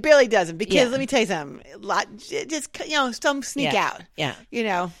 No, it barely doesn't. Because Yeah. let me tell you something. Some sneak Yeah. out.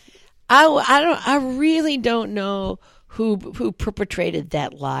 Yeah. I really don't know who perpetrated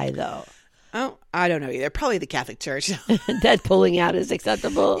that lie though. Oh, I don't know either. Probably the Catholic Church. That pulling out is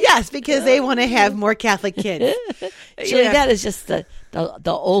acceptable. Yes, because they want to have more Catholic kids. Actually, Yeah. that is just the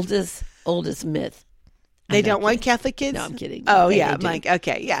oldest myth. They don't want Catholic kids? No, I'm kidding. Oh, Okay, yeah. they I'm do. like,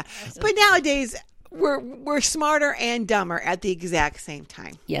 okay, yeah. But nowadays, we're smarter and dumber at the exact same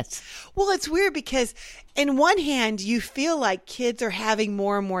time. Yes. Well, it's weird because in one hand, you feel like kids are having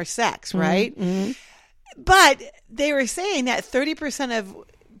more and more sex, right? Mm-hmm. But they were saying that 30% of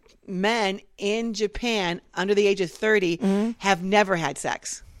men in Japan under the age of 30 Mm-hmm. have never had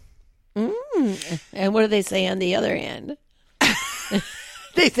sex. And what do they say on the other hand?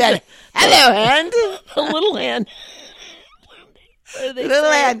 They said, hello, hand. A little hand. What do they Little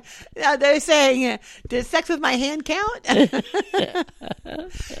say? hand. They're saying, does sex with my hand count?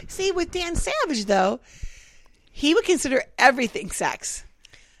 See, with Dan Savage, though, he would consider everything sex.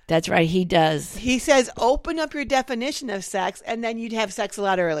 That's right. He does. He says, open up your definition of sex, and then you'd have sex a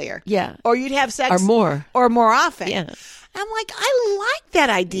lot earlier. Yeah. Or you'd have sex. Or more. Or more often. Yeah. I'm like, I like that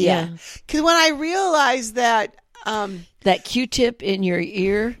idea. Yeah. Because when I realized that, That Q-tip in your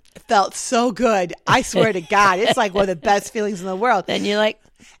ear, it felt so good. I swear to God, it's like one of the best feelings in the world. then you're like,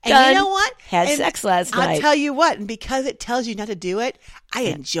 And done. you know what? Had And sex last I'll night. tell you what, and because it tells you not to do it, I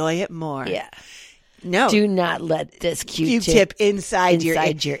enjoy it more. Yeah. No. Do not let this Q-tip, Q-tip inside your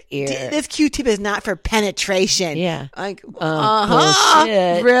ear. This Q-tip is not for penetration. Yeah. Like,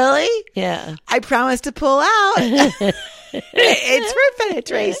 bullshit. Really? Yeah. I promise to pull out. It's for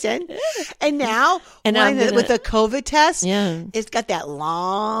penetration. And now, And I'm gonna- with the COVID test, Yeah. it's got that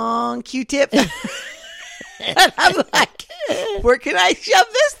long Q-tip. And I'm like, where can I shove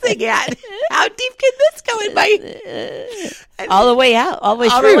this thing at? How deep can this go in my... All the way out, all the way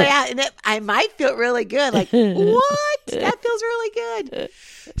all through. the way out, and I might feel really good. Like, what? That feels really good.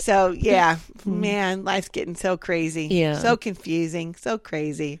 So yeah, man, life's getting so crazy. Yeah. So confusing, so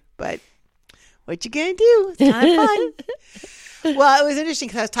crazy. But what you gonna do? It's kind of fun. Well, it was interesting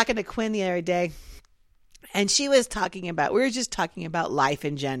because I was talking to Quinn the other day, and she was talking about, we were just talking about life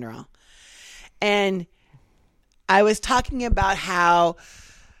in general, and I was talking about how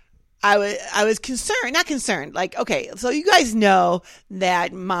I was concerned, not concerned, like, okay, so you guys know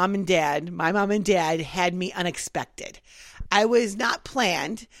that my mom and dad had me unexpected. I was not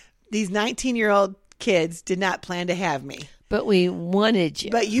planned. These 19-year-old kids did not plan to have me. But we wanted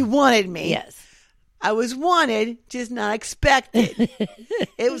you. But you wanted me. Yes. I was wanted, just not expected.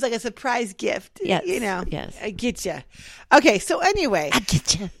 It was like a surprise gift. Yes, You know, yes. I get you. Okay, so anyway. I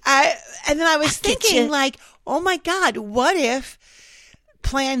get you. And then I was I get thinking, you. like, oh my God, what if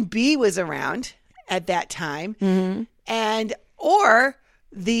Plan B was around at that time, and or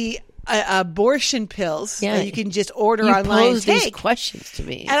the abortion pills that you can just order You online and pose these take. questions to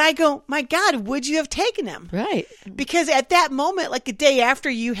me. And I go, my God, would you have taken them? Right. Because at that moment, like a day after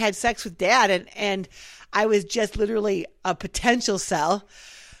you had sex with Dad, and I was just literally a potential cell,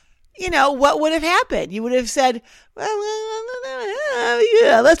 you know, what would have happened? You would have said, well,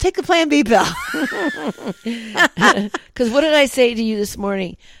 yeah, let's take the Plan B pill. Because what did I say to you this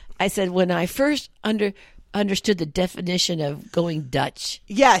morning? I said, when I first understood the definition of going Dutch,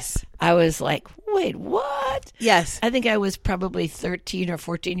 Yes. I was like, wait, what? Yes. I think I was probably 13 or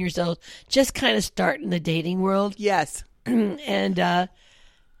 14 years old, just kind of starting the dating world. Yes. and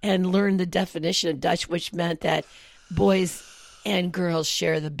learned the definition of Dutch, which meant that boys and girls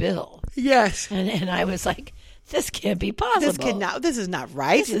share the bill. Yes. And I was like, this can't be possible. This is not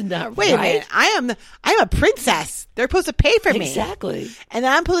right. This is not Wait a right. minute. I'm a princess. They're supposed to pay for me. Exactly. And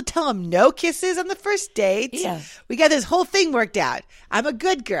then I'm supposed to tell them no kisses on the first date. Yeah. We got this whole thing worked out. I'm a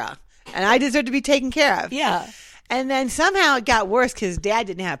good girl, and I deserve to be taken care of. Yeah. And then somehow it got worse because Dad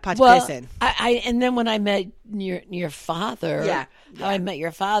didn't have pot to Well, piss in. I and then when I met your father, Yeah. how I met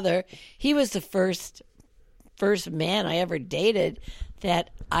your father, he was the first man I ever dated that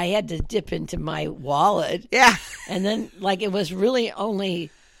I had to dip into my wallet. Yeah. And then, like, it was really only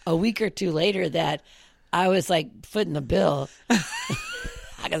a week or two later that I was like footing the bill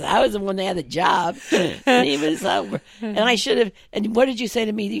because I was the one that had the job, and he was, and I should have. And what did you say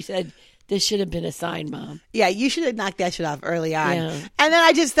to me? You said, "This should have been a sign, Mom." Yeah, you should have knocked that shit off early on. Yeah. And then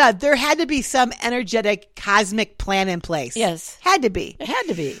I just thought there had to be some energetic cosmic plan in place. Yes. Had to be. It had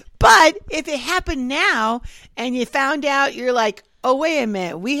to be. But if it happened now and you found out, you're like, oh, wait a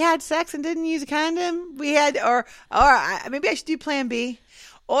minute, we had sex and didn't use a condom? We had, or maybe I should do Plan B.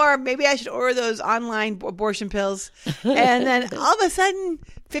 Or maybe I should order those online abortion pills. And then all of a sudden,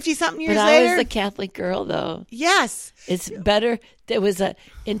 50-something years But later. I was the Catholic girl, though. Yes. It's better. There was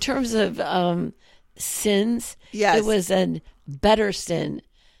in terms of sins. Yes. It was a better sin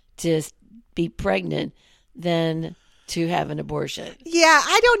to be pregnant than to have an abortion. Yeah,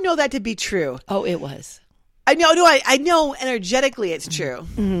 I don't know that to be true. Oh, it was. I know energetically it's true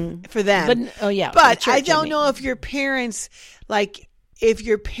for them. But for But the church, I don't mean. know if your parents, like, if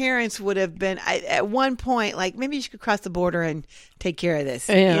your parents would have been at one point, like, maybe you should cross the border and take care of this.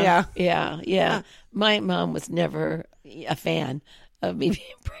 Yeah, You know? yeah. My mom was never a fan of me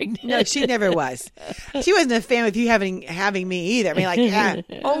being pregnant. No, she never was. She wasn't a fan of you having me either. I mean, like,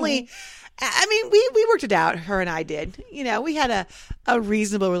 only. I mean, we worked it out. Her and I did. You know, we had a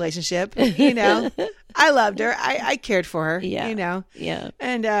reasonable relationship. You know, I loved her. I cared for her. Yeah. You know. Yeah.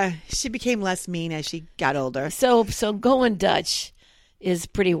 And she became less mean as she got older. So going Dutch is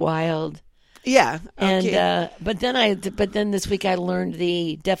pretty wild. Yeah. And Okay. but then this week I learned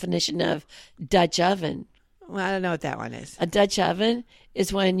the definition of Dutch oven. Well, I don't know what that one is. A Dutch oven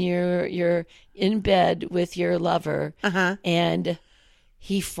is when you're in bed with your lover and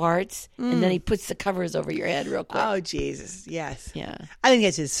he farts and then he puts the covers over your head real quick. Oh, Jesus. Yes. Yeah. I think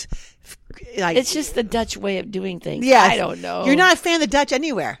it's just like. It's just the Dutch way of doing things. Yes. I don't know. You're not a fan of the Dutch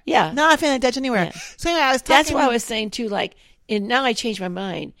anywhere. Yeah. Not a fan of the Dutch anywhere. Yeah. So anyway, I was talking. That's why I was saying too, like, and now I changed my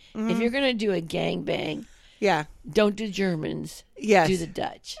mind. Mm-hmm. If you're gonna do a gangbang, Yeah. don't do Germans. Yes. Do the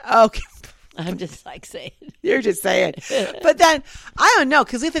Dutch. Okay. I'm just like saying. You're just saying. But then, I don't know,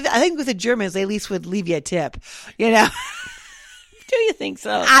 because I think with the Germans, they at least would leave you a tip. You know? Do you think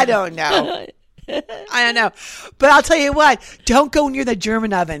so? I don't know. I don't know. But I'll tell you what, don't go near the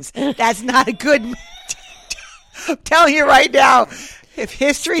German ovens. That's not a good. I'm telling you right now. If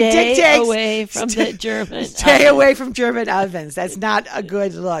history Stay dictates, away from the German. Stay away from German ovens. That's not a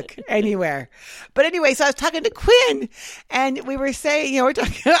good look anywhere. But anyway, so I was talking to Quinn, and we were saying,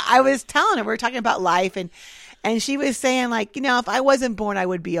 I was telling her we were talking about life, and she was saying, like, if I wasn't born, I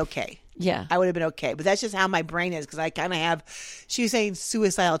would be okay. Yeah. I would have been okay. But that's just how my brain is, because I kind of have, she was saying,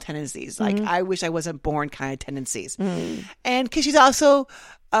 suicidal tendencies. Like, I wish I wasn't born kind of tendencies. And because she's also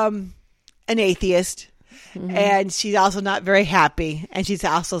an atheist. And she's also not very happy, and she's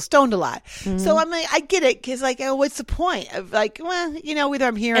also stoned a lot. So I'm like, I get it, because like, what's the point of like, well, whether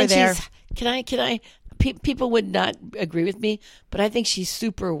I'm here or there. Can I? People would not agree with me, but I think she's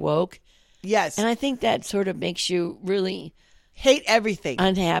super woke, Yes, and I think that sort of makes you really hate everything.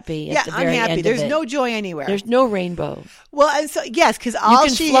 Unhappy. At the very unhappy. End There's of it. no joy anywhere. There's no rainbow. Well, and so yes, because You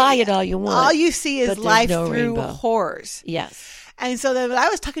can fly it all you want. All you see is but there's life no through rainbow. horrors. Yes. And so then when I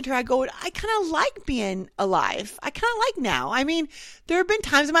was talking to her, I go, I kind of like being alive. I kind of like now. I mean, there have been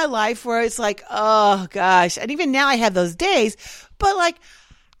times in my life where it's like, oh gosh. And even now I have those days, but like,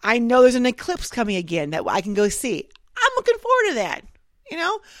 I know there's an eclipse coming again that I can go see. I'm looking forward to that.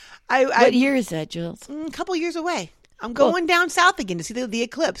 What year is that, Jules? A couple years away. I'm going down south again to see the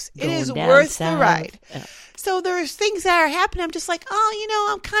eclipse. It is Going down worth south. the ride. Yeah. So there's things that are happening. I'm just like,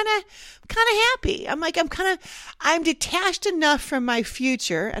 I'm kind of happy. I'm detached enough from my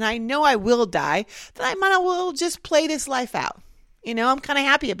future, and I know I will die, that I might as well just play this life out. I'm kind of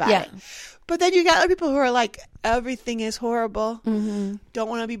happy about it. But then you got other people who are like, everything is horrible. Don't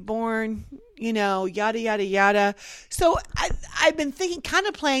want to be born. Yada, yada, yada. So I've been thinking, kind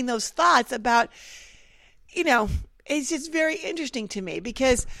of playing those thoughts about, it's just very interesting to me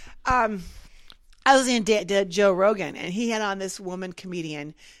because I was listening to Joe Rogan, and he had on this woman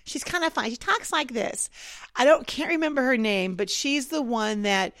comedian. She's kind of funny. She talks like this. Can't remember her name, but she's the one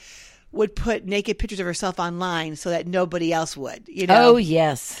that would put naked pictures of herself online so that nobody else would. Oh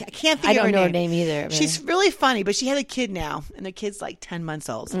yes. I can't think I of don't her know name. her name either. but- She's really funny, but she had a kid now, and the kid's like 10 months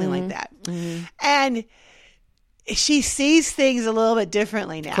old, something like that. And she sees things a little bit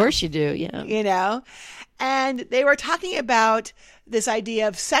differently now. Of course you do. Yeah. And they were talking about this idea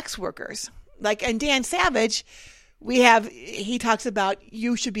of sex workers. Like, and Dan Savage, he talks about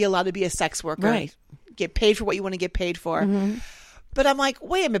you should be allowed to be a sex worker. Right. Get paid for what you want to get paid for. But I'm like,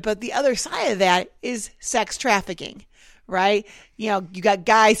 wait a minute, but the other side of that is sex trafficking, right? You got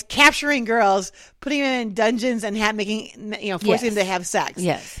guys capturing girls, putting them in dungeons and forcing them to have sex.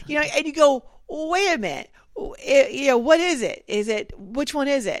 Yes. And you go, wait a minute, what is it? Which one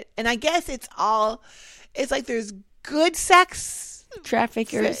is it? And I guess it's like there's good sex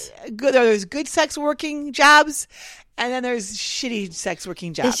Traffickers. there's good sex working jobs, and then there's shitty sex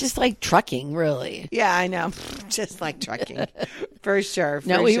working jobs. It's just like trucking, really. Yeah, I know. Just like trucking. For sure.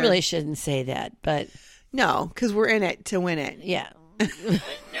 No, we really shouldn't say that, but No, because we're in it to win it. yeah.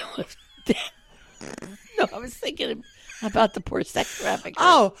 No, I was thinking about the poor sex trafficker.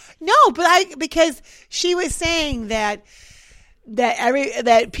 Oh, no, but because she was saying that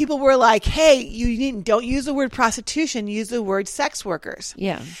people were like, hey, don't use the word prostitution, use the word sex workers.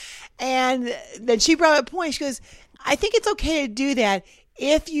 Yeah. And then she brought up a point. She goes, I think it's okay to do that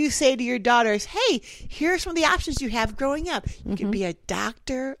if you say to your daughters, hey, here are some of the options you have growing up. You could be a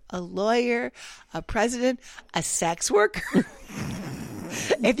doctor, a lawyer, a president, a sex worker.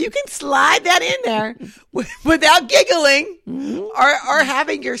 If you can slide that in there without giggling or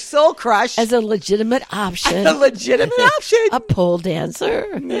having your soul crushed. As a legitimate option. A legitimate option. A pole dancer.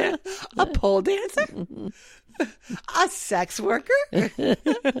 Yeah. A pole dancer. A sex worker. A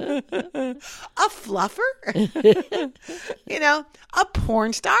fluffer. A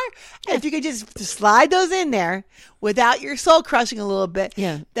porn star. If you could just slide those in there without your soul crushing a little bit,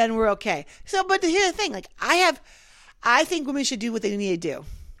 then we're okay. So, but here's the thing. Like, I think women should do what they need to do.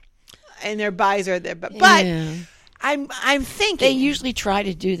 And their bodies are there. But I'm thinking. They usually try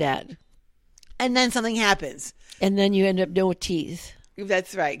to do that. And then something happens. And then you end up no teeth.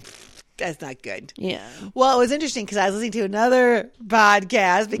 That's right. That's not good. Yeah. Well, it was interesting because I was listening to another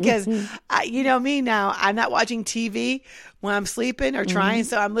podcast because, me now, I'm not watching TV when I'm sleeping or trying.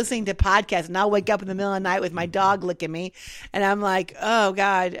 So I'm listening to podcasts, and I'll wake up in the middle of the night with my dog licking me. And I'm like, oh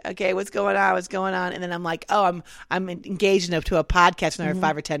God, okay, what's going on? What's going on? And then I'm like, oh, I'm engaged to a podcast for another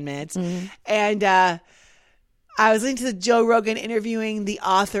 5 or 10 minutes. And, I was listening to the Joe Rogan interviewing the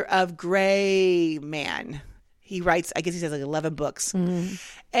author of Gray Man. He writes, I guess he says like 11 books.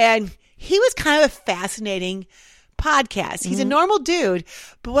 And he was kind of a fascinating podcast. He's a normal dude,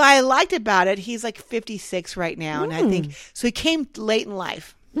 but what I liked about it, he's like 56 right now. And I think, so he came late in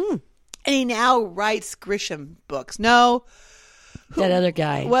life. And he now writes Grisham books. No. That other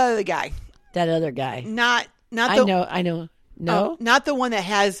guy. What other guy? That other guy. Not I know. No? Not the one that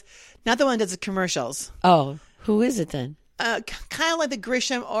does the commercials. Oh, who is it then? Kind of like the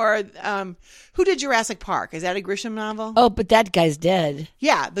Grisham or who did Jurassic Park? Is that a Grisham novel? Oh, but that guy's dead.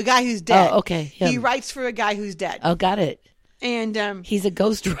 Yeah, the guy who's dead. Oh, okay. Him. He writes for a guy who's dead. Oh, got it. And He's a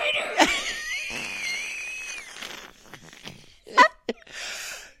ghostwriter.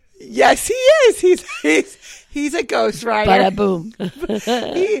 yes, he is. He's a ghostwriter. Bada boom.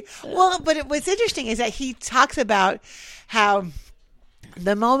 But what's interesting is that he talks about how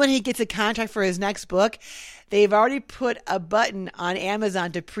the moment he gets a contract for his next book, they've already put a button on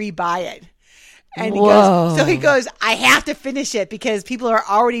Amazon to pre-buy it. And he goes, I have to finish it because people are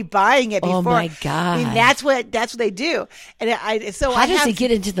already buying it before. Oh my God. I mean, that's what they do. And How does he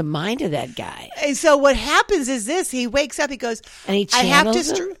get into the mind of that guy? And so what happens is this: he wakes up, he goes, And he I have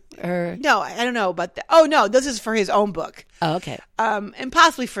channels to. him? Or No, I don't know about that. Oh no, this is for his own book. oh, okay. And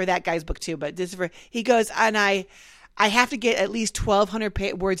possibly for that guy's book too. But this is for he goes, and I have to get at least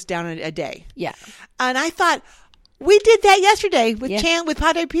 1,200 words down a day. Yeah. And I thought we did that yesterday with Yeah. with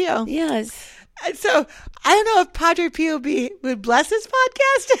Padre Pio. Yes. And so I don't know if Padre Pio would bless this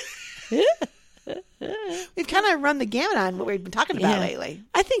podcast. We've kind of run the gamut on what we've been talking about lately.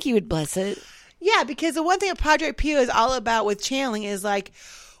 I think he would bless it. Yeah, because the one thing that Padre Pio is all about with channeling is like,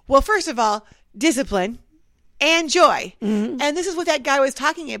 well, first of all, discipline and joy. Mm-hmm. And this is what that guy was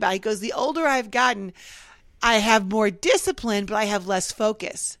talking about. He goes, the older I've gotten, I have more discipline, but I have less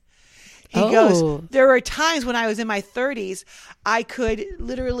focus. He goes, there were times when I was in my 30s, I could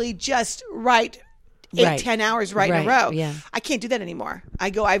literally just write 10 hours in a row. Yeah. I can't do that anymore.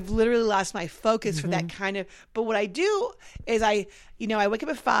 I've literally lost my focus for that kind of, but what I do is I wake up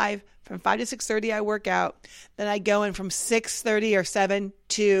at 5, from 5 to 6:30 I work out. Then I go in from 6:30 or 7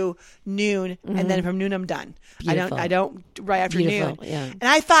 to noon. And then from noon I'm done. Beautiful. I don't right after Beautiful, noon. yeah. And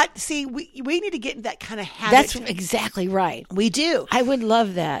I thought, see, we need to get in that kind of habit. That's exactly right. We do. I would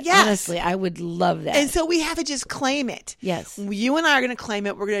love that. Yes. Honestly, I would love that. And so we have to just claim it. Yes. You and I are going to claim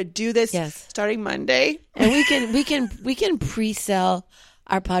it. We're going to do this starting Monday. And we can pre-sell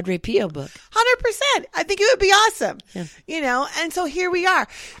our Padre Pio book. 100%. I think it would be awesome. Yeah. And so here we are.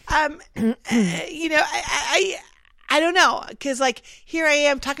 I don't know, because like here I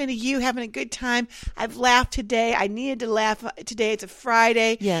am talking to you, having a good time. I've laughed today. I needed to laugh today. It's a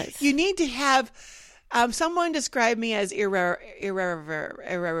Friday. Yes. You need to have someone describe me as I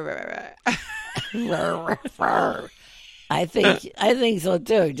think so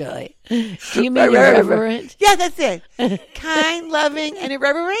too, Julie. Do you mean irreverent? Yeah, that's it. Kind, loving, and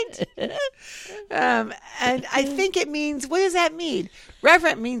irreverent. And I think it means, what does that mean?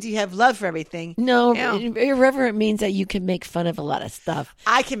 Reverent means you have love for everything. No, irreverent means that you can make fun of a lot of stuff.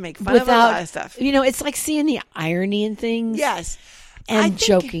 I can make fun of a lot of stuff. It's like seeing the irony in things. Yes. And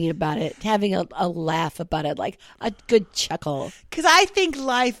joking about it, having a laugh about it, like a good chuckle. Because I think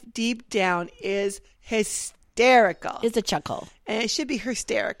life deep down is hysterical. It's a chuckle. And it should be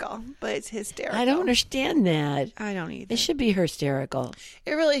hysterical, but it's hysterical. I don't understand that. I don't either. It should be hysterical.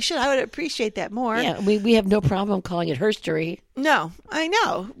 It really should. I would appreciate that more. Yeah, we have no problem calling it herstory. No, I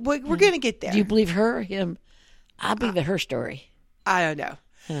know. We're going to get there. Do you believe her or him? I believe her story. I don't know.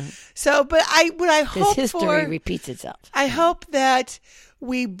 So, but what I hope for... Because history repeats itself. I hope that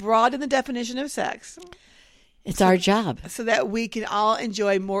we broaden the definition of sex. It's our job. So that we can all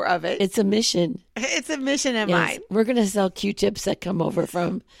enjoy more of it. It's a mission. It's a mission of Yes. mine. We're going to sell Q-tips that come over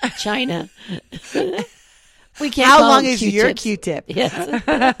from China. We can't. How call long them is your Q-tips. Q-tip?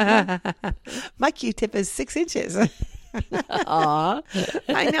 Yes. My Q-tip is 6 inches. Aw.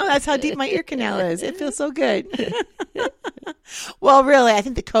 I know, that's how deep my ear canal is. It feels so good. Well, really, I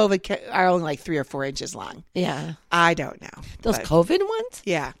think the COVID are only like 3 or 4 inches long. Yeah. I don't know. Those But, COVID ones?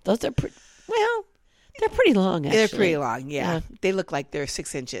 yeah. Those are well, they're pretty long, actually. They're pretty long, yeah. Yeah. They look like they're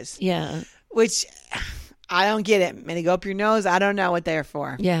 6 inches, Yeah. which I don't get it. And they go up your nose. I don't know what they're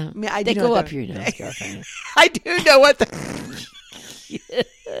for. Yeah. I mean, I They do know go what up your nose, girlfriend. I do know what the...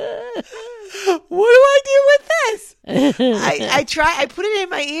 What do I do with this? I try. I put it in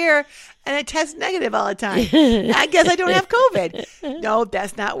my ear, and it tests negative all the time. I guess I don't have COVID. No,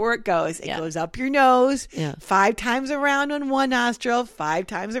 that's not where it goes. It goes up your nose, Yeah. 5 times around on one nostril, 5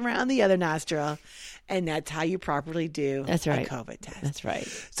 times around the other nostril, and that's how you properly do That's right. a COVID test. That's right.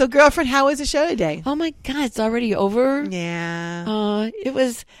 So, girlfriend, how was the show today? Oh, my God. It's already over? Yeah. It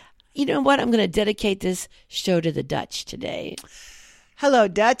was, you know what? I'm going to dedicate this show to the Dutch today. Hello,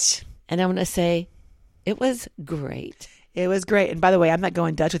 Dutch. And I'm going to say it was great. It was great. And by the way, I'm not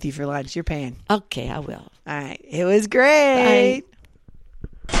going Dutch with you for lunch. You're paying. Okay, I will. All right. It was great. It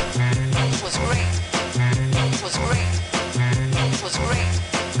was great. It was great. It was great.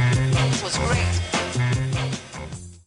 It was great.